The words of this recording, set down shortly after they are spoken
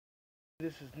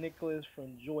This is Nicholas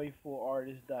from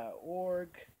joyfulartist.org.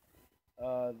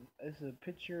 This is a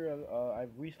picture I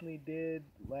recently did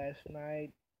last night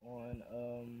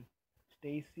on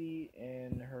Stacy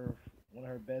and her one of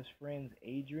her best friends,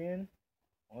 Adrian,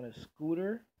 on a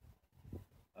scooter.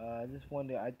 I just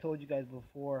wanted. I told you guys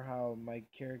before how my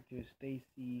character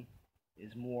Stacy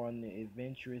is more on the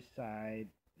adventurous side,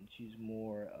 and she's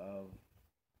more of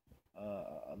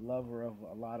a lover of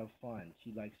a lot of fun.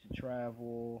 She likes to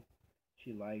travel.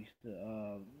 She likes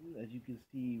to, as you can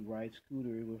see, ride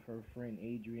scooter with her friend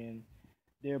Adrian.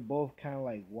 They're both kind of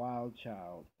like wild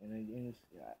child,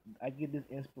 I get this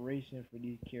inspiration for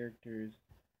these characters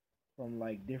from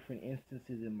like different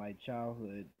instances in my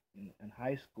childhood in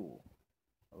high school.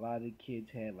 A lot of the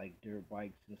kids had like dirt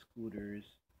bikes and scooters,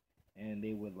 and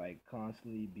they would like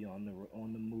constantly be on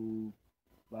the move.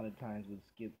 A lot of times would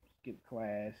skip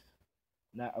class.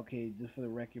 Not okay, just for the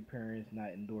record, parents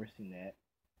not endorsing that.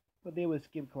 But they would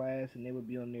skip class and they would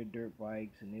be on their dirt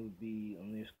bikes and they would be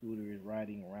on their scooters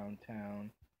riding around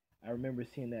town. I remember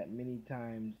seeing that many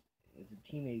times as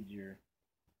a teenager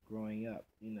growing up.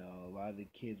 A lot of the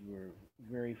kids were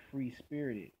very free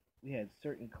spirited. We had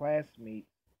certain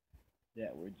classmates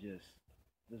that were just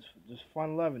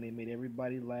fun loving. They made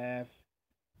everybody laugh.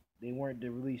 They weren't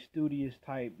the really studious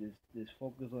type, this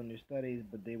focused on their studies,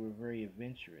 but they were very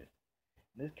adventurous.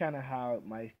 This kind of how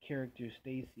my character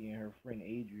Stacy and her friend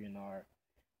Adrian are.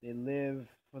 They live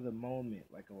for the moment,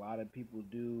 like a lot of people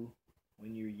do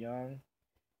when you're young.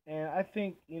 And I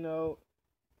think, to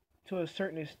a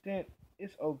certain extent,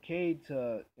 it's okay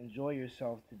to enjoy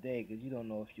yourself today because you don't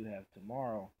know if you have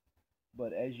tomorrow.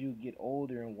 But as you get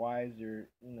older and wiser,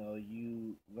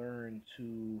 you learn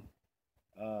to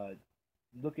uh,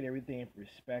 look at everything in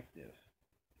perspective.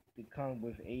 To come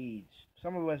with age.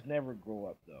 Some of us never grow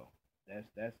up though.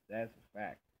 That's a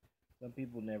fact. Some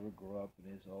people never grow up,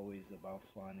 and it's always about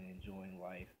fun and enjoying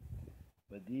life.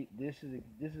 But this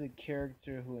is a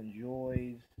character who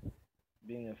enjoys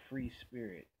being a free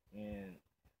spirit. And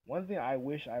one thing I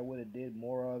wish I would have did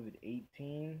more of at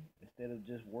 18 instead of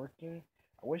just working.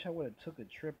 I wish I would have took a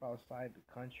trip outside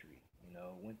the country.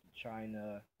 Went to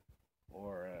China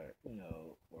or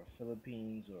or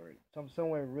Philippines or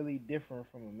somewhere really different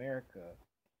from America.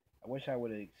 I wish I would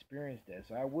have experienced that.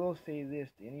 So I will say this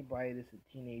to anybody that's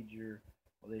a teenager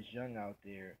or that's young out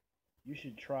there, you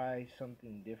should try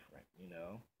something different.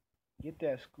 Get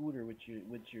that scooter with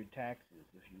your taxes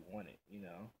if you want it.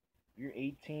 If you're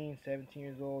 18, 17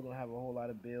 years old, don't have a whole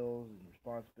lot of bills and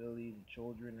responsibilities and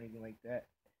children or anything like that.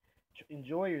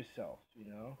 Enjoy yourself,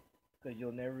 because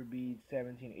you'll never be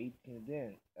 17 or 18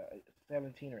 again,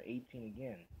 17 or 18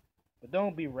 again. But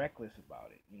don't be reckless about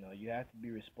it. You have to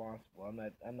be responsible. I'm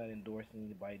not endorsing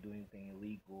anybody doing anything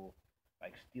illegal,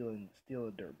 like steal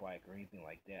a dirt bike or anything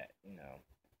like that.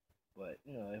 But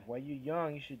if while you're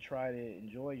young, you should try to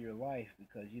enjoy your life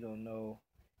because you don't know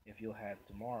if you'll have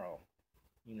tomorrow.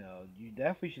 You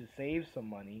definitely should save some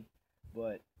money,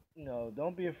 but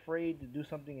don't be afraid to do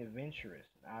something adventurous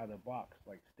out of the box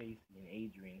like Stacy and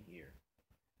Adrian here.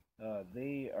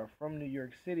 They are from New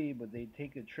York City, but they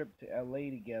take a trip to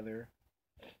LA together,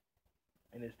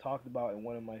 and it's talked about in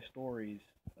one of my stories.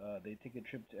 They take a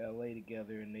trip to LA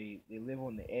together, and they live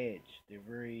on the edge. They're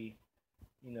very,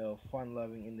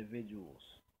 fun-loving individuals.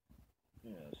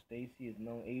 Stacy has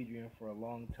known Adrian for a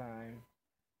long time.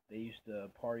 They used to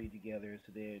party together,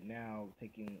 so they're now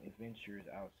taking adventures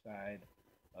outside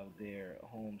of their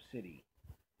home city.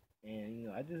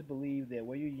 And I just believe that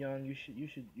when you're young, you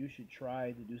should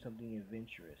try to do something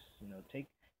adventurous.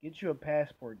 Get you a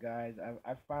passport, guys.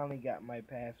 I finally got my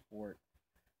passport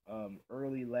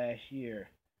early last year.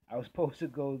 I was supposed to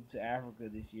go to Africa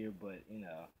this year, but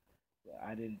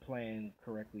I didn't plan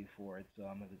correctly for it, so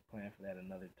I'm gonna plan for that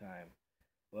another time.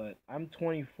 But I'm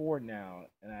 24 now,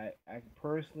 and I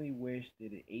personally wish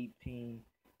that at 18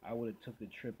 I would have took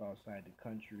a trip outside the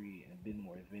country and been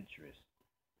more adventurous.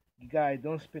 You guys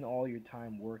don't spend all your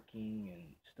time working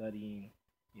and studying.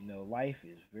 Life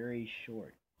is very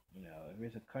short. If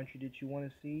there's a country that you want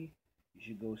to see, you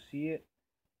should go see it.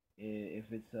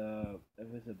 If it's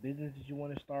a business that you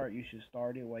want to start, you should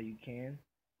start it while you can.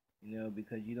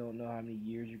 Because you don't know how many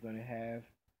years you're gonna have.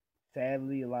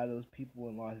 Sadly, a lot of those people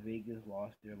in Las Vegas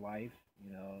lost their life.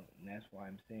 And that's why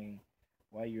I'm saying,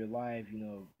 while you're alive,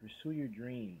 pursue your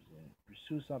dreams and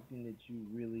pursue something that you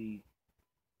really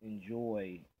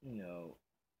enjoy.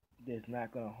 That's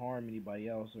not gonna harm anybody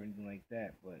else or anything like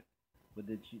that, but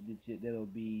that'll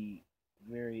be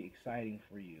very exciting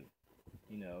for you.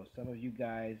 Some of you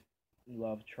guys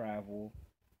love travel.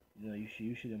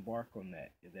 You should embark on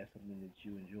that if that's something that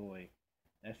you enjoy.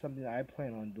 That's something I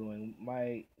plan on doing.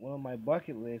 My one of my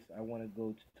bucket lists, I want to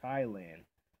go to Thailand.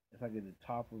 It's like at the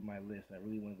top of my list. I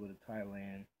really want to go to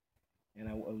Thailand, and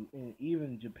and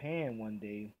even Japan one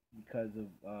day because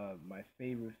of my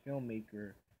favorite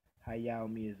filmmaker, Hayao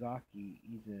Miyazaki.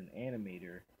 He's an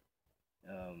animator.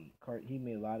 He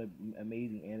made a lot of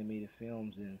amazing animated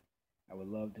films, and I would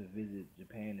love to visit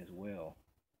Japan as well.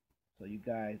 So you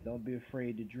guys, don't be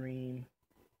afraid to dream.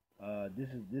 This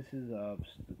is the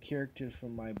characters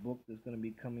from my book that's gonna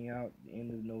be coming out the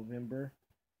end of November.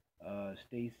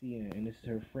 Stacy and this is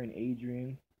her friend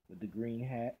Adrian with the green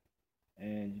hat.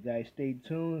 And you guys stay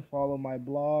tuned. Follow my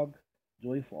blog,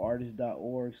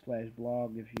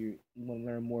 joyfulartist.org/blog if you want to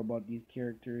learn more about these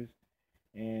characters.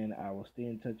 And I will stay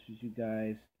in touch with you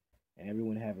guys. And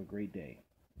everyone have a great day.